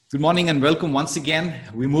Good morning and welcome once again.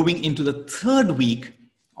 We're moving into the third week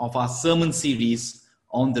of our sermon series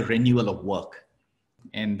on the renewal of work.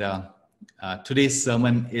 And today's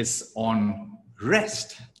sermon is on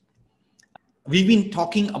rest. We've been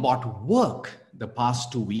talking about work the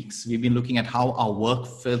past 2 weeks. We've been looking at how our work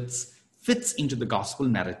fits into the gospel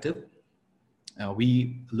narrative.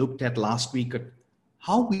 We looked at last week at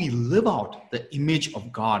how we live out the image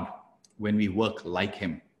of God when we work like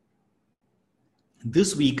Him.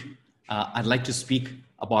 This week, I'd like to speak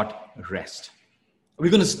about rest.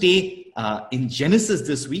 We're going to stay in Genesis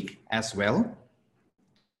this week as well.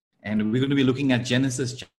 And we're going to be looking at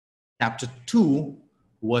Genesis chapter 2,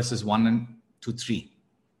 verses 1 to 3.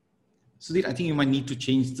 So I think you might need to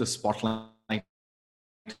change the spotlight. We're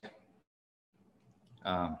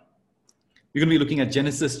going to be looking at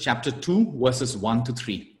Genesis chapter 2, verses 1 to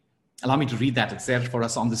 3. Allow me to read that. It's there for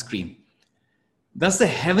us on the screen. Thus the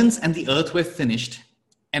heavens and the earth were finished,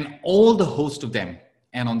 and all the host of them.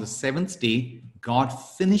 And on the seventh day, God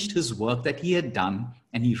finished his work that he had done,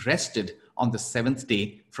 and he rested on the seventh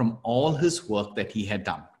day from all his work that he had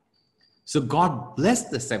done. So God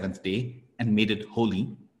blessed the seventh day and made it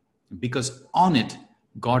holy, because on it,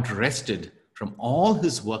 God rested from all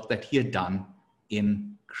his work that he had done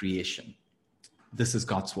in creation. This is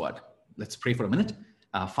God's word. Let's pray for a minute.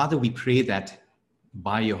 Father, we pray that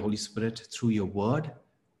by your Holy Spirit, through your word,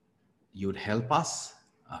 you would help us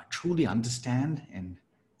truly understand and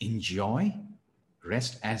enjoy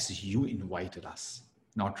rest as you invited us.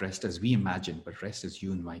 Not rest as we imagined, but rest as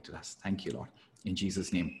you invited us. Thank you, Lord. In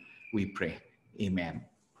Jesus' name we pray. Amen.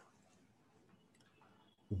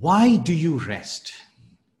 Why do you rest?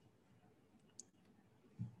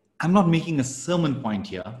 I'm not making a sermon point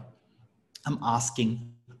here. I'm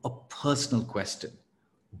asking a personal question.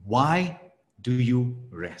 Why do you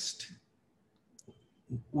rest?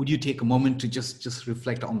 Would you take a moment to just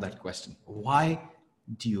reflect on that question? Why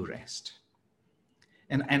do you rest?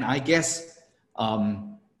 And I guess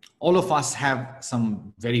all of us have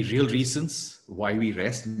some very real reasons why we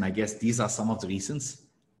rest. And I guess these are some of the reasons.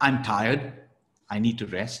 I'm tired. I need to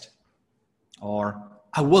rest. Or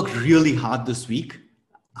I worked really hard this week.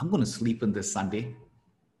 I'm going to sleep in this Sunday.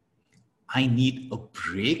 I need a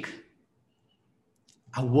break.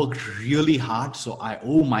 I worked really hard, so I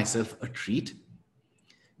owe myself a treat.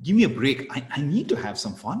 Give me a break. I need to have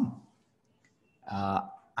some fun.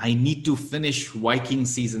 I need to finish Viking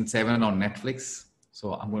season 7 on Netflix,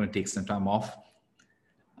 so I'm going to take some time off.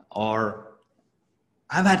 Or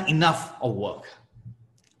I've had enough of work.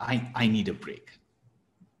 I need a break.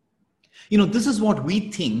 You know, this is what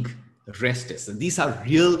we think rest is. And these are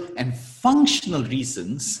real and functional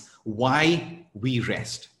reasons why we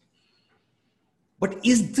rest. But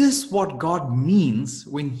is this what God means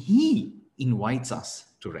when he invites us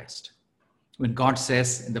to rest? When God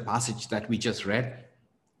says in the passage that we just read,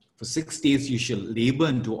 for 6 days you shall labor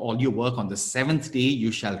and do all your work, on the seventh day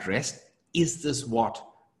you shall rest. Is this what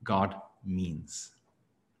God means?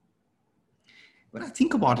 When I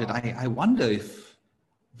think about it, I wonder if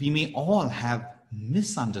we may all have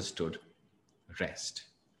misunderstood rest.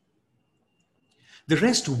 The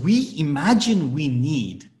rest we imagine we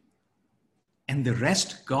need and the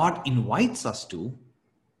rest God invites us to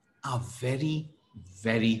are very,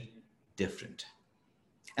 very different.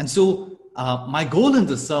 And so my goal in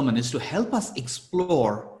this sermon is to help us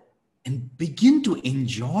explore and begin to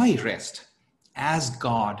enjoy rest as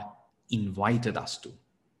God invited us to.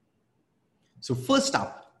 So first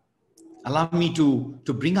up, allow me to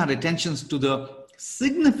bring our attentions to the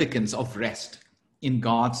significance of rest in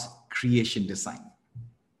God's creation design.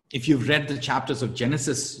 If you've read the chapters of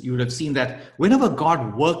Genesis, you would have seen that whenever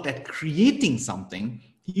God worked at creating something,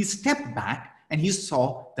 he stepped back and he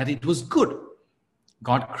saw that it was good.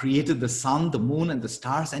 God created the sun, the moon, and the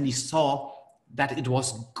stars, and he saw that it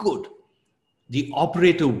was good. The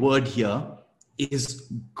operative word here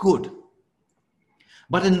is good.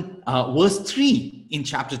 But in verse 3 in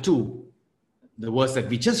chapter 2, the verse that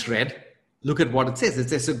we just read, look at what it says. It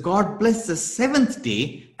says, so God blessed the seventh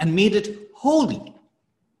day and made it holy.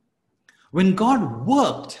 When God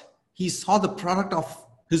worked, he saw the product of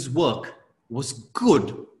his work was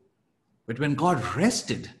good. But when God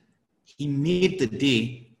rested, he made the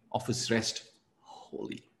day of his rest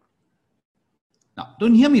holy. Now,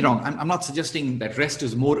 don't hear me wrong. I'm not suggesting that rest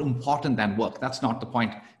is more important than work. That's not the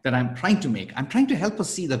point that I'm trying to make. I'm trying to help us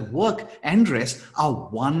see that work and rest are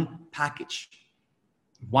one package.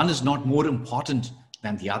 One is not more important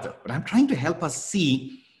than the other. But I'm trying to help us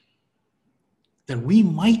see that we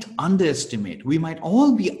might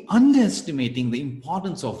all be underestimating the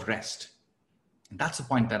importance of rest. And that's the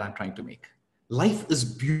point that I'm trying to make. Life is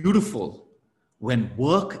beautiful when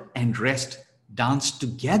work and rest dance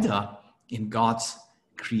together in God's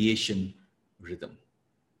creation rhythm.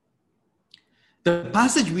 The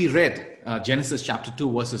passage we read, Genesis chapter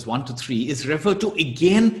 2, verses 1 to 3, is referred to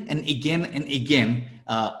again and again and again,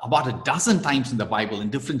 about a dozen times in the Bible, in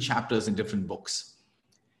different chapters, in different books.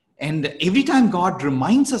 And every time God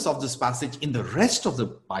reminds us of this passage in the rest of the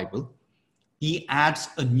Bible, he adds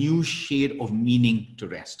a new shade of meaning to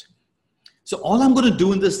rest. So all I'm going to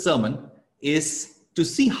do in this sermon is to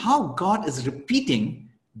see how God is repeating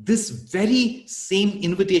this very same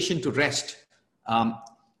invitation to rest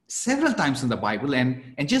several times in the Bible,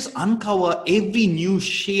 and just uncover every new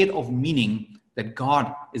shade of meaning that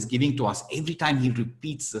God is giving to us every time he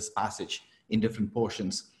repeats this passage in different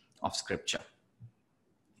portions of Scripture.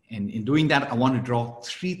 And in doing that, I want to draw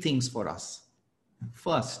three things for us.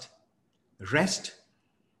 First, rest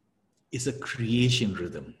is a creation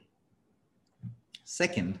rhythm.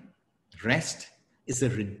 Second, rest is a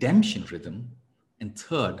redemption rhythm. And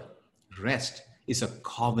third, rest is a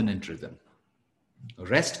covenant rhythm.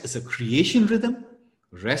 Rest is a creation rhythm,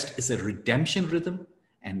 rest is a redemption rhythm,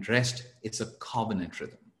 and rest is a covenant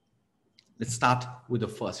rhythm. Let's start with the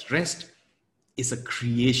first. Rest is a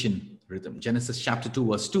creation rhythm. Genesis chapter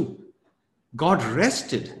 2, verse 2. God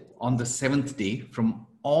rested on the seventh day from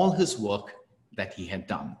all his work that he had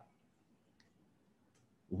done.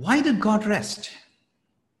 Why did God rest?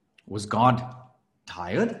 Was God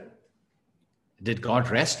tired? Did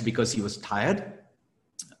God rest because he was tired?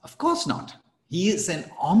 Of course not. He is an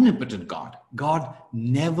omnipotent God. God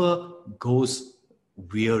never goes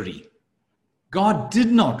weary. God did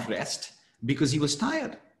not rest because he was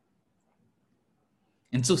tired.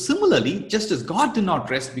 And so similarly, just as God did not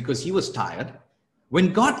rest because he was tired,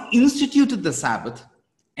 when God instituted the Sabbath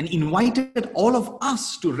and invited all of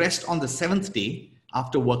us to rest on the seventh day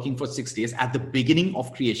after working for 6 days at the beginning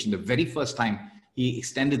of creation, the very first time he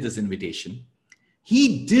extended this invitation,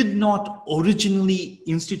 he did not originally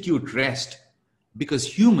institute rest because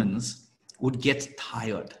humans would get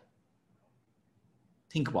tired.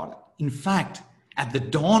 Think about it. In fact, at the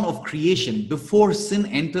dawn of creation, before sin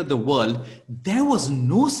entered the world, there was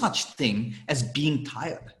no such thing as being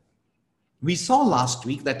tired. We saw last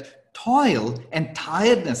week that toil and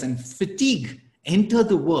tiredness and fatigue entered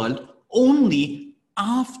the world only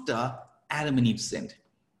after Adam and Eve sinned.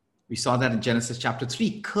 We saw that in Genesis chapter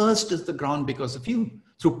 3. Cursed is the ground because of you.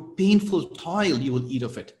 Through painful toil you will eat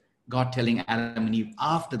of it. God telling Adam and Eve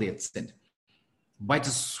after they had sinned. By the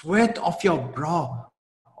sweat of your brow,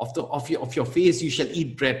 of your face, you shall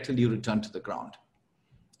eat bread till you return to the ground.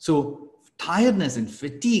 So tiredness and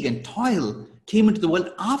fatigue and toil came into the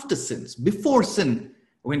world after sins. Before sin,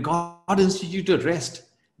 when God instituted rest,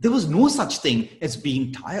 there was no such thing as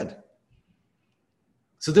being tired.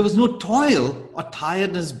 So there was no toil or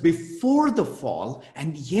tiredness before the fall,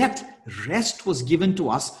 and yet rest was given to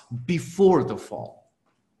us before the fall.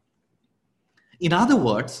 In other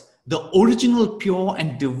words, the original pure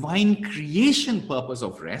and divine creation purpose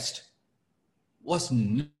of rest was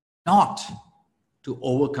not to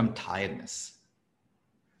overcome tiredness,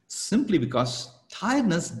 simply because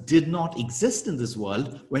tiredness did not exist in this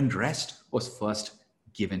world when rest was first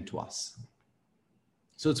given to us.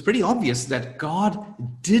 So it's pretty obvious that God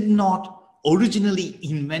did not originally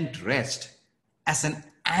invent rest as an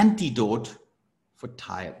antidote for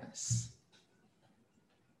tiredness.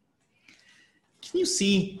 Can you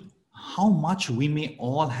see how much we may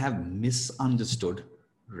all have misunderstood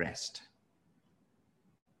rest?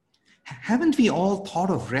 Haven't we all thought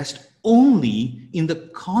of rest only in the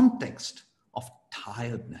context of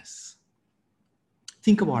tiredness?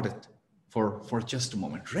 Think about it for just a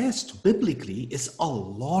moment. Rest biblically is a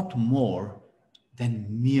lot more than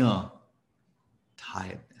mere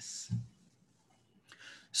tiredness.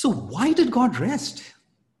 So why did God rest?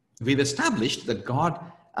 We've established that God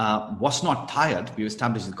was not tired. We've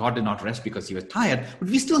established that God did not rest because he was tired, but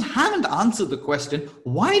we still haven't answered the question,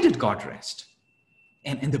 why did God rest?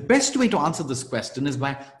 And the best way to answer this question is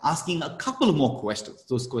by asking a couple more questions.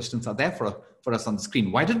 Those questions are there for us on the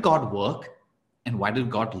screen. Why did God work? And why did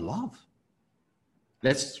God love?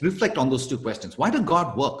 Let's reflect on those two questions. Why did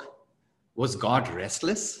God work? Was God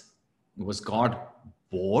restless? Was God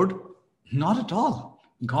bored? Not at all.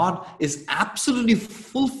 God is absolutely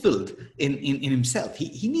fulfilled in himself.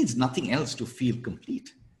 He needs nothing else to feel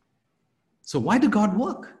complete. So why did God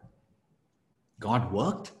work? God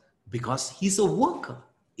worked because he's a worker.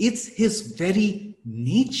 It's his very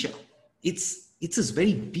nature. It's his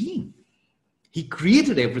very being. He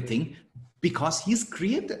created everything because he's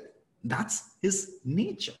created. That's his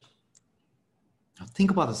nature. Now think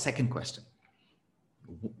about the second question.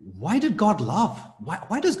 Why did God love?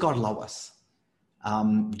 Why does God love us?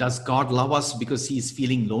 Does God love us because he's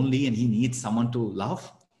feeling lonely and he needs someone to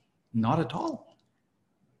love? Not at all.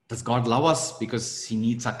 Does God love us because he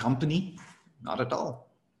needs our company? Not at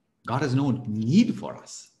all. God has no need for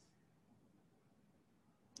us.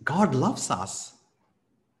 God loves us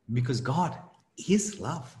because God is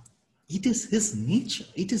love. It is his nature.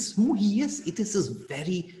 It is who he is. It is his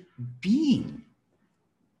very being.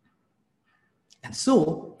 And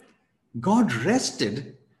so, God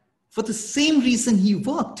rested for the same reason he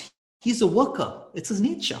worked. He's a worker. It's his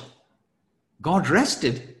nature. God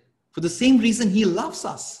rested for the same reason he loves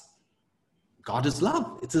us. God is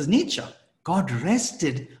love. It's his nature. God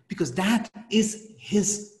rested because that is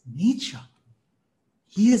his nature.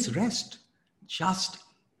 He is rest, just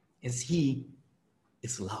as he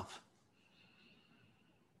is love.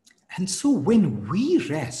 And so when we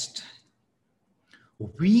rest,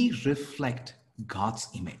 we reflect God's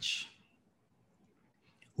image.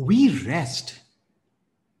 We rest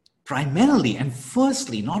primarily and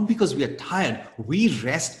firstly, not because we are tired, we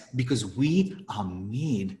rest because we are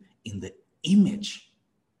made in the image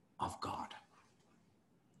of God.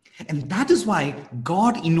 And that is why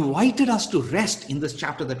God invited us to rest in this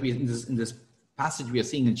chapter that we in this passage we are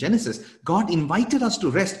seeing in Genesis. God invited us to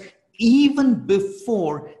rest even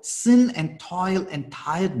before sin and toil and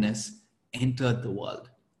tiredness entered the world.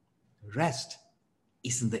 Rest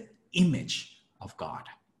is in the image of God.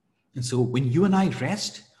 And so when you and I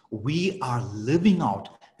rest, we are living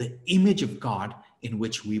out the image of God in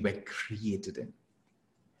which we were created in.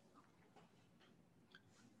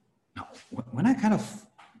 Now, when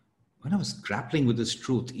I was grappling with this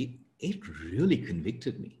truth, it really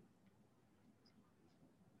convicted me.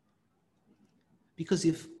 Because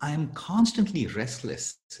if I am constantly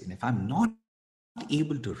restless, and if I'm not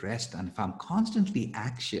able to rest, and if I'm constantly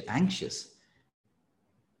anxious,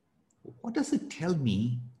 what does it tell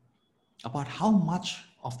me about how much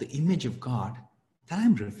of the image of God that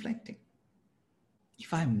I'm reflecting?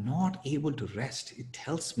 If I'm not able to rest, it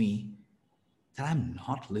tells me that I'm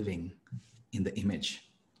not living in the image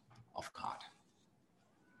of God.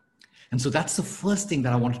 And so that's the first thing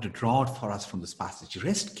that I wanted to draw out for us from this passage.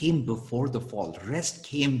 Rest came before the fall. Rest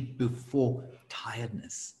came before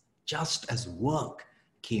tiredness, just as work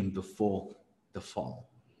came before the fall.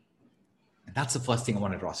 And that's the first thing I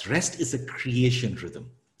want to draw. Rest is a creation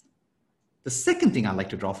rhythm. The second thing I'd like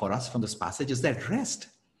to draw for us from this passage is that rest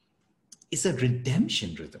is a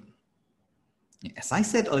redemption rhythm. As I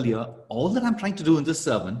said earlier, all that I'm trying to do in this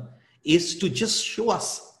sermon is to just show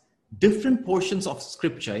us different portions of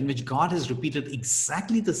scripture in which God has repeated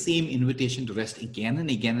exactly the same invitation to rest again and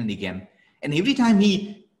again and again. And every time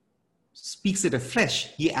he speaks it afresh,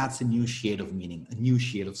 he adds a new shade of meaning, a new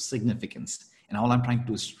shade of significance. And all I'm trying to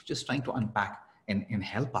do is just trying to unpack and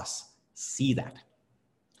help us see that.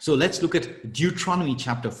 So let's look at Deuteronomy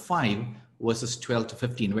chapter 5, verses 12 to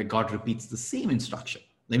 15, where God repeats the same instruction.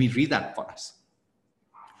 Let me read that for us.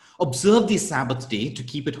 Observe the Sabbath day to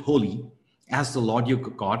keep it holy, as the Lord your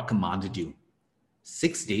God commanded you.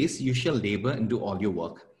 6 days you shall labor and do all your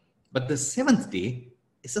work. But the seventh day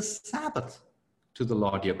is a Sabbath to the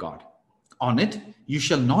Lord your God. On it you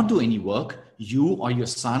shall not do any work, you or your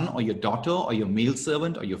son or your daughter or your male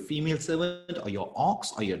servant or your female servant or your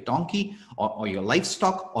ox or your donkey or your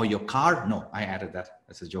livestock or your car. No, I added that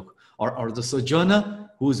as a joke. Or the sojourner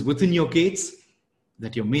who is within your gates,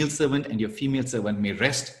 that your male servant and your female servant may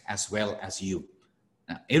rest as well as you.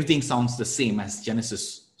 Now, everything sounds the same as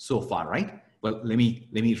Genesis so far, right? Well, let me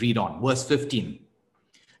read on. Verse 15.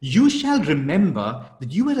 You shall remember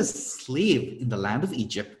that you were a slave in the land of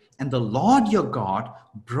Egypt, and the Lord your God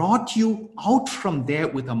brought you out from there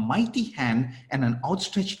with a mighty hand and an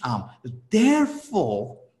outstretched arm.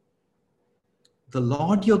 Therefore, the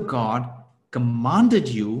Lord your God commanded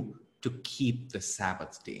you to keep the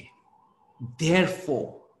Sabbath day.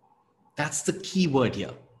 Therefore, that's the key word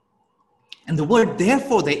here. And the word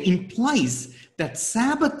therefore there implies that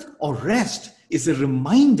Sabbath or rest is a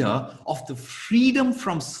reminder of the freedom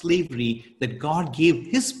from slavery that God gave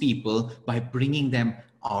his people by bringing them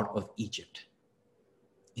out of Egypt.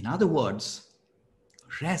 In other words,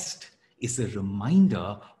 rest is a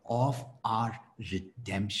reminder of our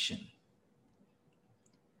redemption.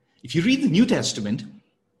 If you read the New Testament,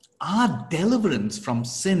 our deliverance from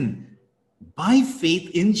sin by faith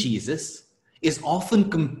in Jesus is often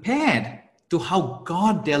compared to how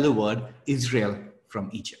God delivered Israel from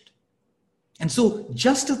Egypt. And so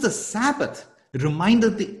just as the Sabbath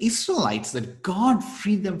reminded the Israelites that God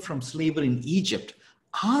freed them from slavery in Egypt,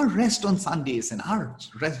 our rest on Sundays and our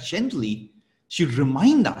rest generally should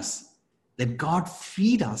remind us that God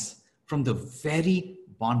freed us from the very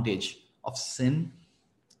bondage of sin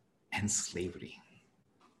and slavery.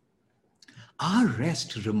 Our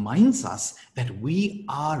rest reminds us that we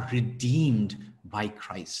are redeemed by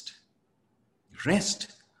Christ.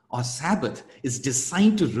 Rest or Sabbath is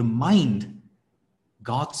designed to remind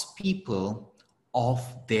God's people of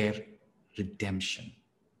their redemption.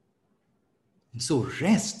 And so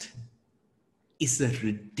rest is a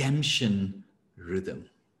redemption rhythm.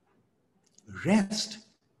 Rest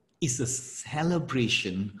is a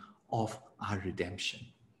celebration of our redemption.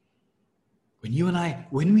 When you and I,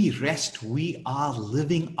 when we rest, we are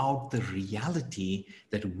living out the reality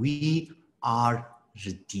that we are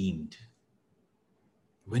redeemed.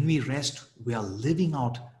 When we rest, we are living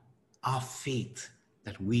out our faith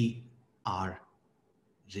that we are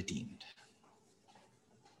redeemed.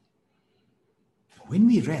 When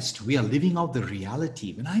we rest, we are living out the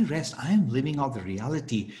reality. When I rest, I am living out the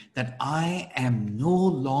reality that I am no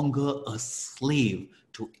longer a slave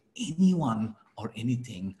to anyone or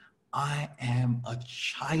anything. I am a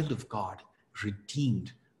child of God,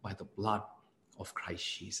 redeemed by the blood of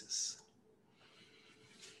Christ Jesus.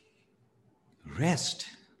 Rest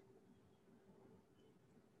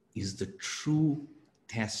is the true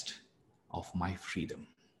test of my freedom.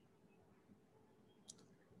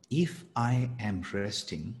 If I am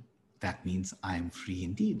resting, that means I am free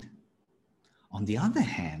indeed. On the other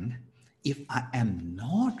hand, if I am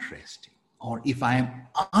not resting, or if I am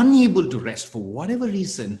unable to rest for whatever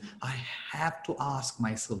reason, I have to ask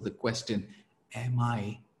myself the question, am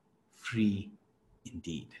I free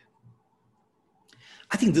indeed?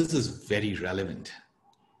 I think this is very relevant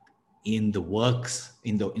in the works,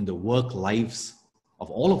 in the work lives of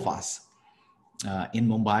all of us in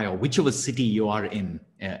Mumbai or whichever city you are in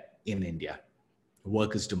India.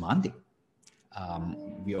 Work is demanding.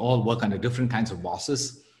 We all work under different kinds of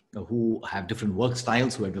bosses who have different work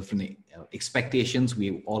styles, who have different expectations.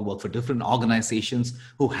 We all work for different organizations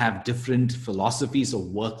who have different philosophies of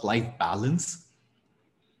work-life balance.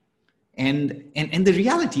 And the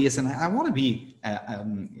reality is, and I want to be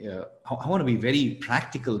very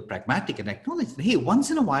practical, pragmatic, and acknowledge that, hey,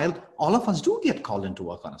 once in a while, all of us do get called into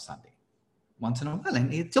work on a Sunday. Once in a while,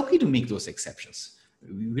 and it's okay to make those exceptions.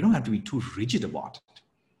 We don't have to be too rigid about it.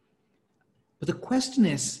 But the question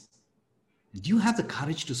is, do you have the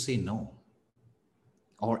courage to say no?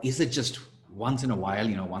 Or is it just once in a while,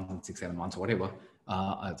 once in 6, 7 months, or whatever,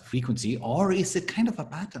 the frequency, or is it kind of a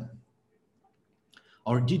pattern?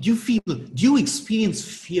 Or do you experience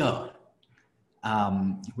fear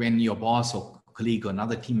when your boss or colleague or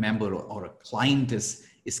another team member or a client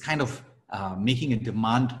is kind of making a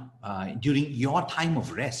demand during your time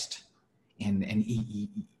of rest, and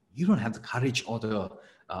you don't have the courage or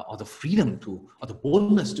the freedom or the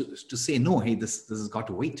boldness to say no, hey, this has got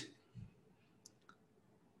to wait.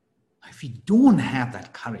 If we don't have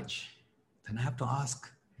that courage, then I have to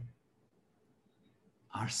ask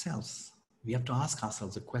ourselves. We have to ask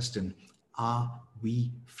ourselves the question, are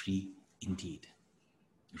we free indeed?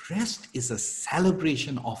 Rest is a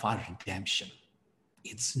celebration of our redemption.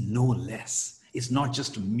 It's no less. It's not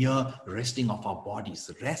just mere resting of our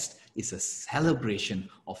bodies. Rest is a celebration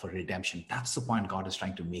of a redemption. That's the point God is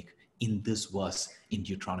trying to make in this verse in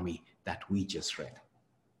Deuteronomy that we just read.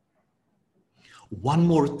 One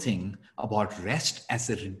more thing about rest as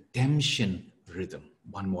a redemption rhythm.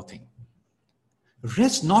 One more thing.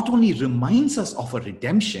 Rest not only reminds us of a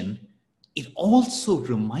redemption, it also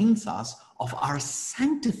reminds us of our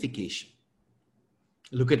sanctification.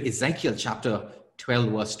 Look at Ezekiel chapter 12,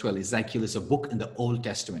 verse 12. Ezekiel is a book in the Old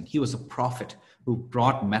Testament. He was a prophet who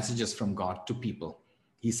brought messages from God to people.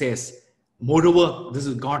 He says, moreover, this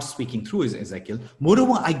is God speaking through Ezekiel,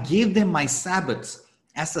 moreover, I gave them my Sabbaths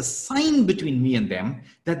as a sign between me and them,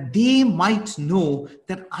 that they might know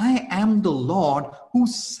that I am the Lord who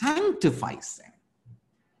sanctifies them.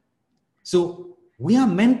 So we are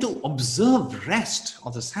meant to observe rest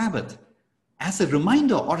or the Sabbath as a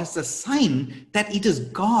reminder or as a sign that it is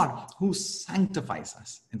God who sanctifies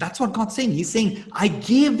us. And that's what God's saying. He's saying, I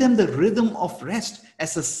gave them the rhythm of rest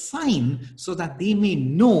as a sign so that they may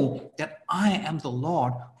know that I am the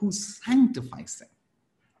Lord who sanctifies them.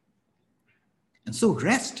 And so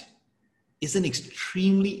rest is an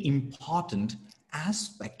extremely important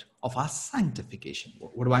aspect of our sanctification.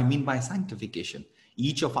 What do I mean by sanctification?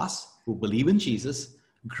 Each of us who believe in Jesus,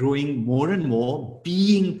 growing more and more,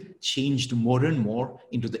 being changed more and more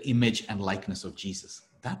into the image and likeness of Jesus.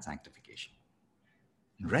 That's sanctification.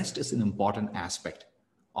 Rest is an important aspect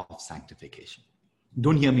of sanctification.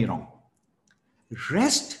 Don't hear me wrong.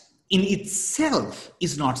 Rest in itself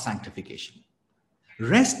is not sanctification.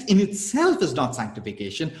 Rest in itself is not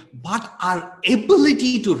sanctification, but our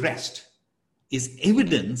ability to rest is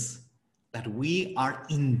evidence that we are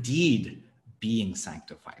indeed being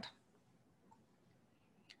sanctified.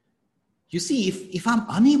 You see, if I'm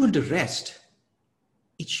unable to rest,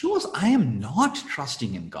 it shows I am not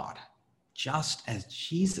trusting in God, just as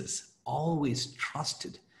Jesus always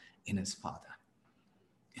trusted in his Father.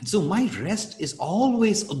 And so my rest is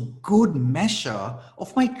always a good measure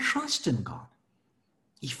of my trust in God.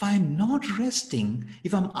 If I'm not resting,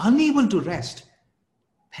 if I'm unable to rest,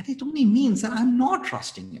 then it only means that I'm not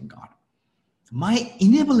trusting in God. My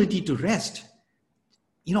inability to rest,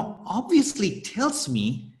 obviously tells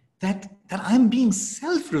me that I'm being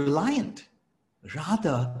self-reliant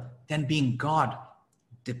rather than being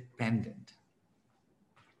God-dependent.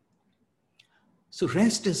 So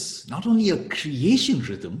rest is not only a creation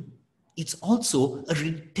rhythm, it's also a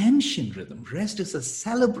redemption rhythm. Rest is a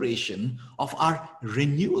celebration of our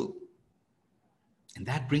renewal. And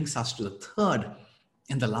that brings us to the third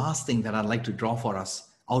and the last thing that I'd like to draw out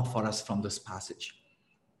for us from this passage.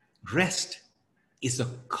 Rest is a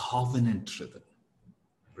covenant rhythm.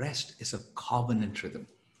 Rest is a covenant rhythm.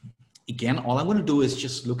 Again, all I'm going to do is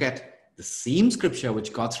just look at the same scripture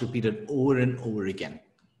which God's repeated over and over again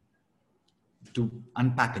to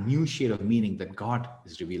unpack a new shade of meaning that God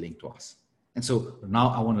is revealing to us. And so now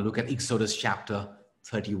I want to look at Exodus chapter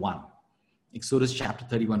 31. Exodus chapter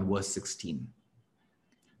 31, verse 16.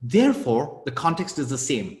 Therefore, the context is the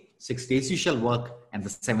same. 6 days you shall work, and the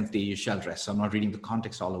seventh day you shall rest. So I'm not reading the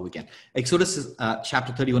context all over again. Exodus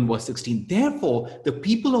chapter 31, verse 16. Therefore, the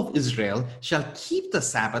people of Israel shall keep the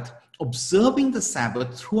Sabbath, observing the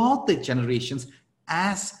Sabbath throughout their generations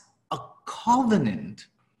as a covenant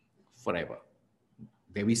forever.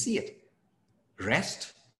 There we see it.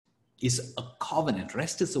 Rest is a covenant.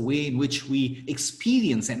 Rest is a way in which we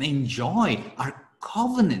experience and enjoy our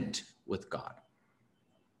covenant with God.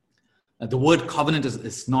 The word covenant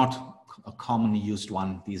is not a commonly used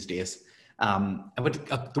one these days.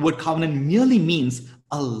 But the word covenant merely means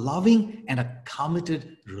a loving and a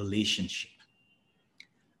committed relationship.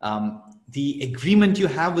 The agreement you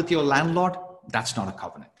have with your landlord, that's not a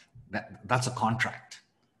covenant. That's a contract.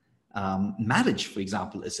 Marriage, for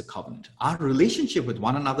example, is a covenant. Our relationship with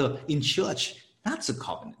one another in church, that's a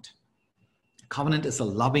covenant. A covenant is a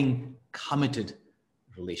loving, committed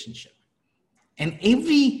relationship. And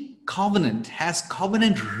every covenant has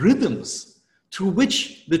covenant rhythms through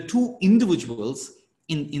which the two individuals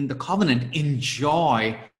in the covenant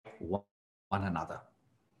enjoy one another.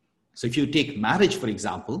 So if you take marriage, for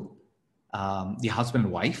example, the husband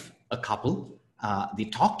and wife, a couple, they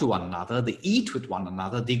talk to one another, they eat with one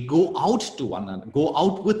another, they go out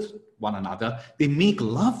with one another, they make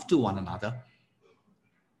love to one another.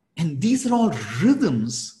 And these are all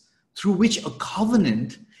rhythms through which a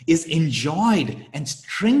covenant is enjoyed and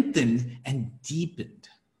strengthened and deepened.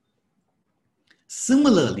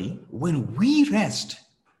 Similarly, when we rest,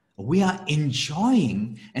 we are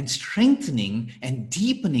enjoying and strengthening and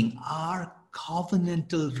deepening our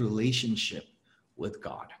covenantal relationship with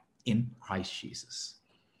God in Christ Jesus.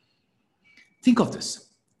 Think of this.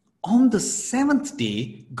 On the seventh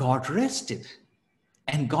day, God rested.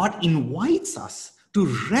 And God invites us to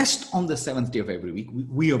rest on the seventh day of every week.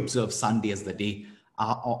 We observe Sunday as the day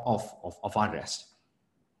of our rest.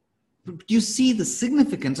 But you see the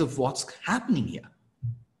significance of what's happening here.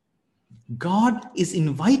 God is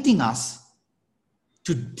inviting us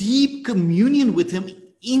to deep communion with him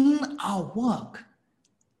in our work.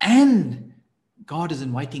 And God is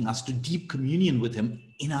inviting us to deep communion with him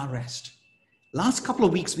in our rest. Last couple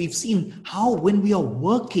of weeks, we've seen how when we are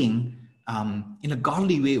working in a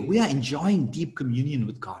godly way, we are enjoying deep communion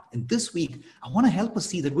with God. And this week, I want to help us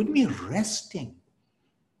see that when we are resting,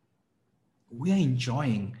 we are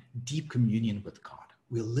enjoying deep communion with God.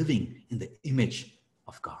 We're living in the image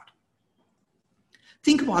of God.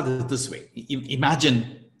 Think about it this way.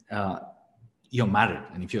 Imagine you're married.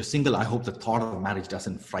 And if you're single, I hope the thought of marriage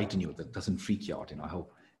doesn't frighten you, that doesn't freak you out. I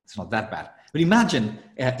hope it's not that bad. But imagine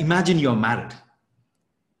you're married.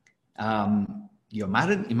 You're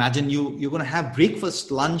married. Imagine you're going to have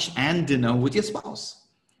breakfast, lunch, and dinner with your spouse.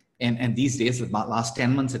 And these days, the last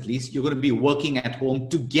 10 months at least, you're going to be working at home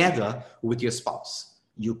together with your spouse.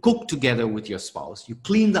 You cook together with your spouse. You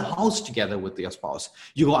clean the house together with your spouse.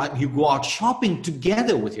 You go out shopping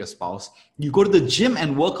together with your spouse. You go to the gym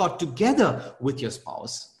and work out together with your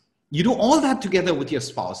spouse. You do all that together with your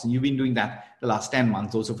spouse. And you've been doing that the last 10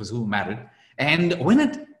 months, those of us who are married. And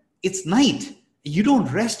when it's night, you don't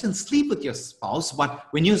rest and sleep with your spouse. But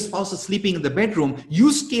when your spouse is sleeping in the bedroom,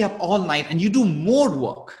 you stay up all night and you do more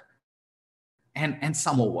work. And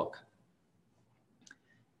some more work.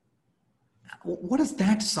 What does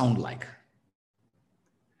that sound like?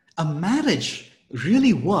 A marriage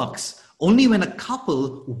really works only when a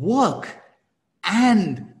couple work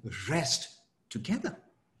and rest together.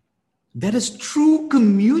 There is true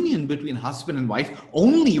communion between husband and wife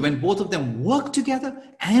only when both of them work together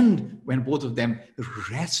and when both of them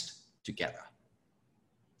rest together.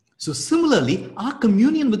 So similarly, our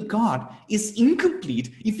communion with God is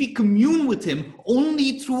incomplete if we commune with Him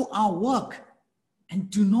only through our work and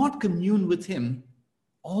do not commune with Him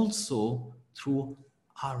also through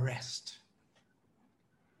our rest.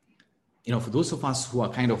 For those of us who are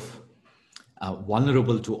kind of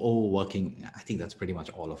vulnerable to overworking, I think that's pretty much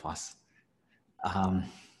all of us.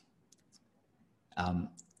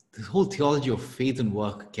 This whole theology of faith and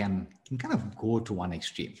work can kind of go to one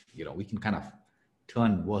extreme. We can kind of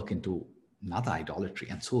turn work into another idolatry.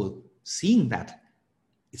 And so seeing that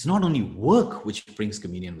it's not only work which brings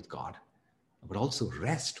communion with God, but also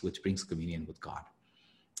rest which brings communion with God.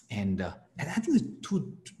 And I think the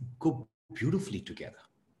two go beautifully together.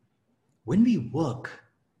 When we work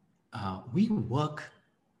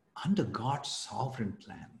under God's sovereign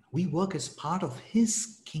plan. We work as part of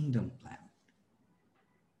His kingdom plan.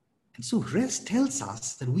 And so rest tells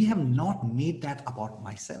us that we have not made that about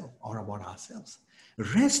myself or about ourselves.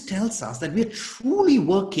 Rest tells us that we're truly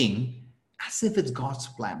working as if it's God's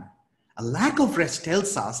plan. A lack of rest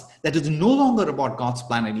tells us that it's no longer about God's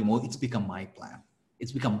plan anymore. It's become my plan.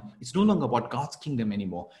 It's no longer about God's kingdom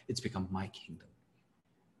anymore. It's become my kingdom.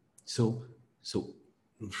 So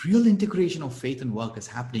real integration of faith and work is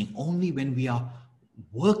happening only when we are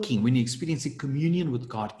working, when we're experiencing communion with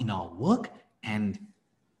God in our work and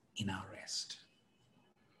in our rest.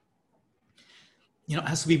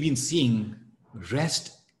 As we've been seeing,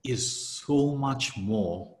 rest is so much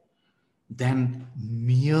more than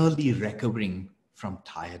merely recovering from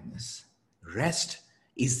tiredness. Rest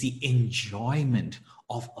is the enjoyment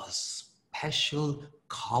of a special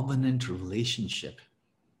covenant relationship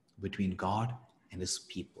between God and His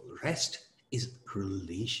people. Rest is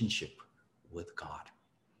relationship with God.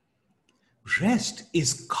 Rest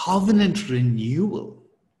is covenant renewal.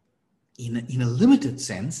 In a limited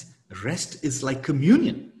sense, rest is like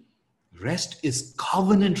communion. Rest is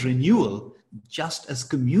covenant renewal, just as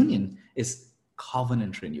communion is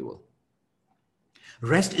covenant renewal.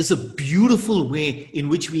 Rest is a beautiful way in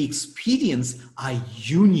which we experience our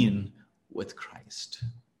union with Christ.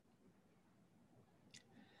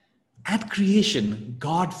 At creation,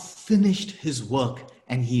 God finished His work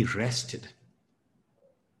and He rested.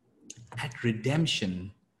 At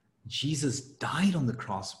redemption, Jesus died on the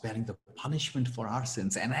cross, bearing the punishment for our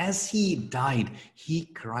sins. And as He died, He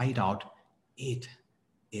cried out, "It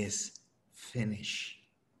is finished."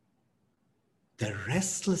 The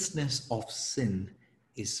restlessness of sin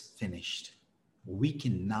is finished. We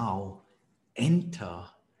can now enter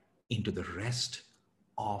into the rest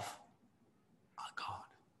of our God.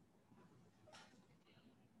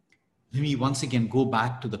 Let me once again go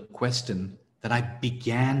back to the question that I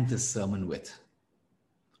began this sermon with.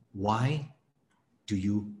 Why do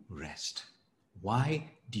you rest?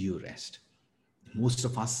 Why do you rest? Most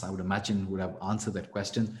of us, I would imagine, would have answered that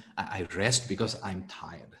question. I rest because I'm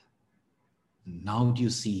tired. Now do you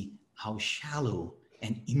see how shallow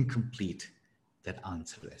and incomplete that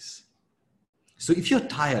answer is? So if you're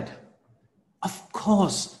tired, of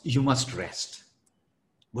course you must rest.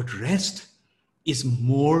 But rest is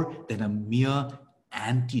more than a mere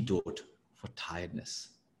antidote for tiredness.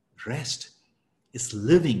 Rest is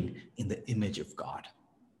living in the image of God.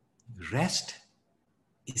 Rest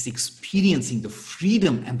is experiencing the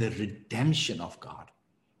freedom and the redemption of God.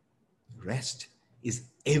 Rest is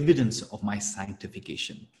evidence of my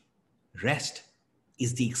sanctification. Rest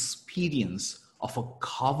is the experience of a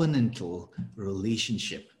covenantal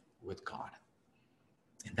relationship with God.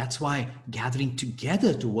 And that's why gathering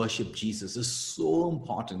together to worship Jesus is so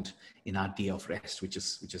important in our day of rest, which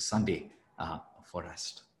is Sunday for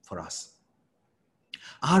us.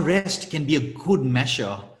 Our rest can be a good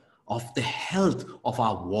measure of the health of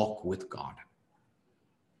our walk with God.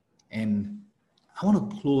 And I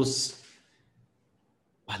want to close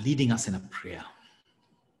by leading us in a prayer.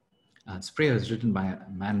 This prayer is written by a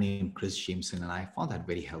man named Chris Jameson, and I found that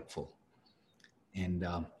very helpful. And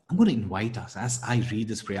I'm going to invite us, as I read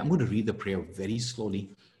this prayer, I'm going to read the prayer very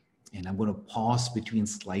slowly, and I'm going to pause between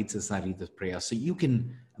slides as I read the prayer, so you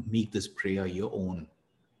can make this prayer your own.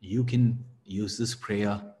 You can use this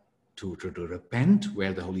prayer to repent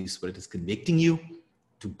where the Holy Spirit is convicting you,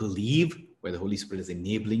 to believe where the Holy Spirit is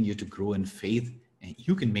enabling you to grow in faith, and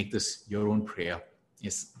you can make this your own prayer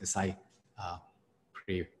as I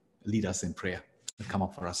pray, lead us in prayer. It'll come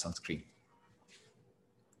up for us on screen.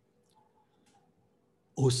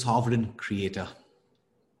 O sovereign Creator,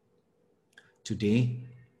 today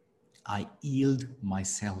I yield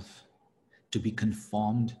myself to be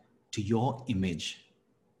conformed to your image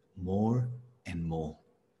more and more,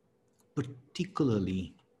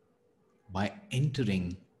 particularly by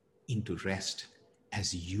entering into rest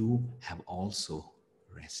as you have also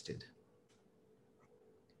rested.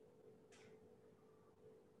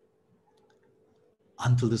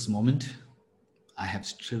 Until this moment, I have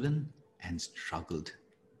striven and struggled.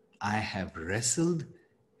 I have wrestled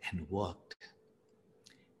and worked.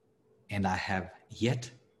 And I have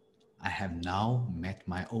now met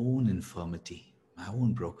my own infirmity, my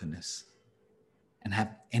own brokenness, and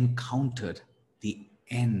have encountered the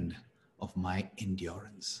end of my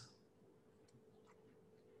endurance.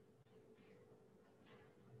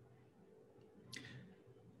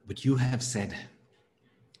 But you have said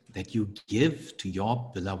that you give to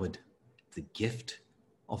your beloved the gift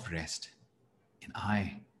of rest, and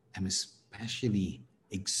I am especially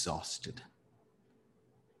exhausted.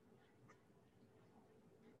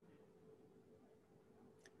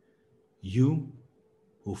 You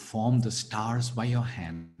who formed the stars by your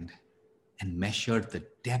hand and measured the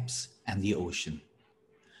depths and the ocean,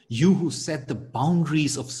 you who set the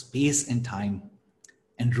boundaries of space and time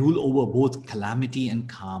and rule over both calamity and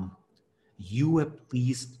calm, you were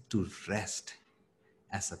pleased to rest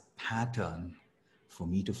as a pattern for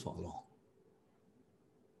me to follow.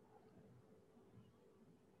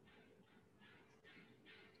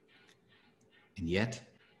 And yet,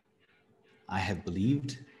 I have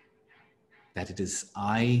believed that it is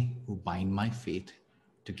I who bind my fate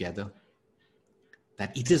together,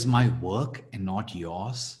 that it is my work and not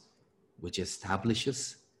yours which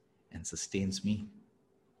establishes and sustains me.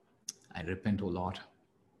 I repent, O Lord.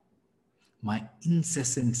 My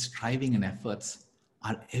incessant striving and efforts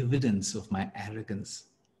are evidence of my arrogance,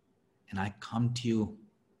 and I come to you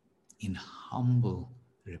in humble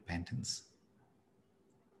repentance.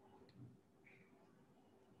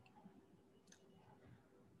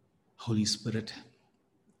 Holy Spirit,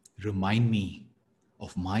 remind me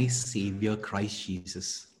of my Savior Christ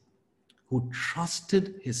Jesus, who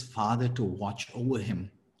trusted his Father to watch over him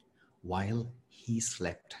while he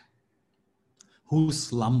slept, whose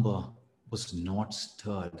slumber was not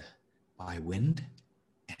stirred by wind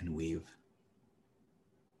and wave.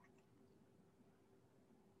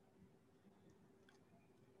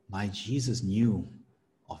 My Jesus knew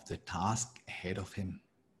of the task ahead of him.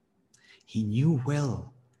 He knew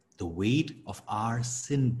well the weight of our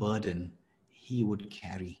sin burden he would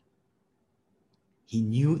carry. He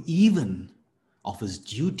knew even of his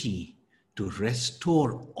duty to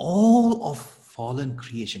restore all of fallen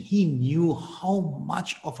creation. He knew how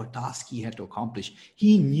much of a task he had to accomplish.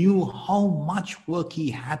 He knew how much work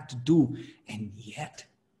he had to do, and yet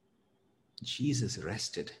Jesus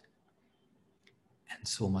rested, and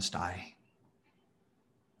so must I.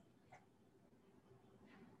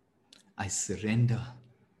 I surrender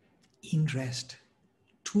in rest,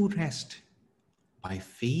 to rest, by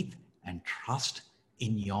faith and trust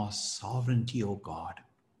in your sovereignty, O God.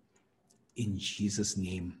 In Jesus'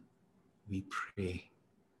 name we pray.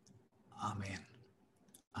 Amen.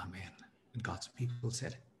 Amen. And God's people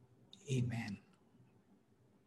said, Amen.